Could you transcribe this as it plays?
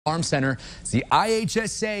Farm Center. It's the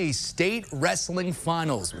IHSA State Wrestling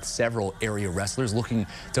Finals with several area wrestlers looking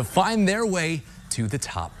to find their way to the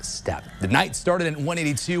top step. The night started at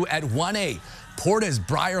 182 at 1A. Porta's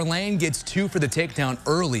Briar Lane gets 2 for the takedown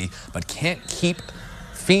early, but can't keep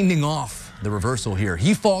fending off the reversal here.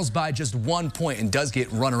 He falls by just 1 point and does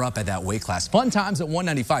get runner-up at that weight class. Fun times at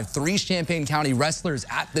 195. 3 Champaign County wrestlers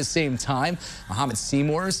at the same time. Muhammad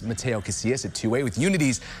Seymour's Mateo Casillas at 2A with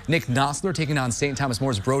Unity's Nick Nosler taking on St. Thomas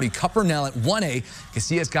More's Brody Cuppernell at 1A.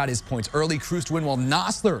 Casillas got his points early, cruised to win, while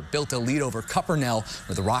Nosler built a lead over Cuppernell,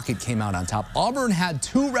 where the Rocket came out on top. Auburn had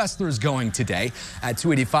 2 wrestlers going today. At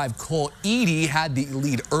 285, Cole Eady had the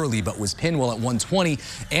lead early, but was pinned, while at 120,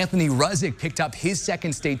 Anthony Ruzzik picked up his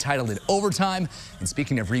second state title in overtime. And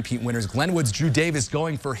speaking of repeat winners, Glenwood's Drew Davis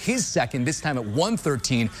going for his second, this time at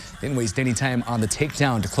 113. Didn't waste any time on the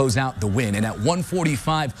takedown to close out the win. And at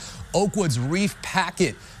 145, Oakwood's Reef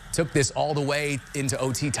Packett took this all the way into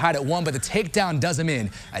OT, tied at 1, but the takedown does him in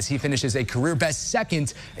as he finishes a career best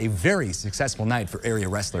second. A very successful night for area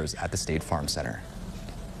wrestlers at the State Farm Center.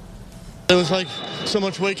 It was like so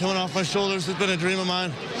much weight coming off my shoulders. It's been a dream of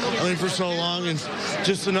mine, for so long, and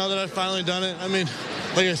just to know that I've finally done it.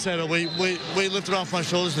 Like I said, a weight lifted off my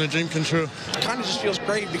shoulders and a dream come true. It kind of just feels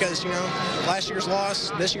great because, last year's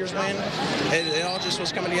loss, this year's win, it all just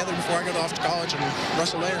was coming together before I got off to college and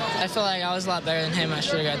wrestle there. I feel like I was a lot better than him. I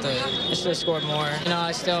should have scored more.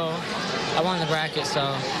 I won the bracket, so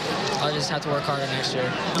I'll just have to work harder next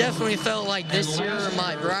year. Definitely felt like this year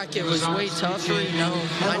my bracket was way tougher,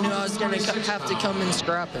 I knew I was going to have to come in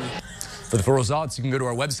scrapping. For the full results, you can go to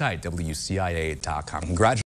our website, WCIA.com. Congratulations.